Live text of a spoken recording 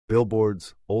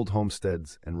Billboards, old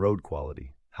homesteads, and road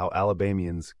quality. How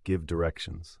Alabamians give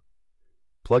directions.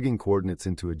 Plugging coordinates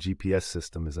into a GPS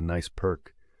system is a nice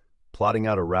perk. Plotting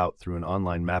out a route through an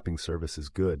online mapping service is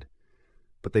good,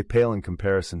 but they pale in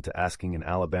comparison to asking an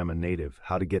Alabama native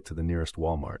how to get to the nearest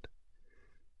Walmart.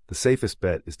 The safest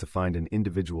bet is to find an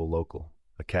individual local,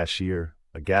 a cashier,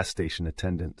 a gas station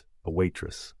attendant, a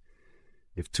waitress.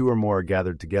 If two or more are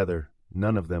gathered together,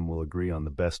 none of them will agree on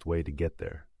the best way to get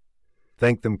there.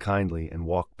 Thank them kindly and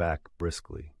walk back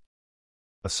briskly.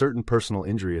 A certain personal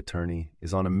injury attorney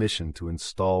is on a mission to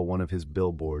install one of his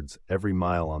billboards every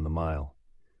mile on the mile.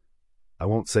 I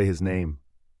won't say his name,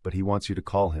 but he wants you to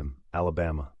call him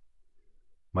Alabama.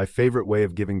 My favorite way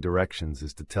of giving directions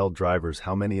is to tell drivers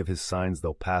how many of his signs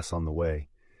they'll pass on the way,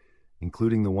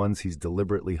 including the ones he's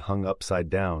deliberately hung upside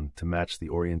down to match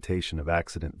the orientation of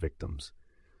accident victims.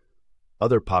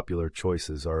 Other popular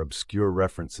choices are obscure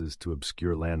references to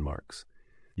obscure landmarks.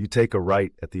 You take a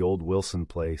right at the old Wilson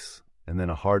place, and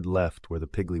then a hard left where the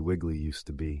Piggly Wiggly used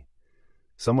to be.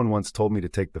 Someone once told me to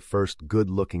take the first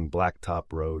good-looking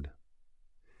blacktop road.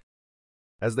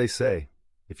 As they say,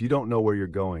 if you don't know where you're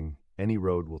going, any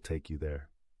road will take you there.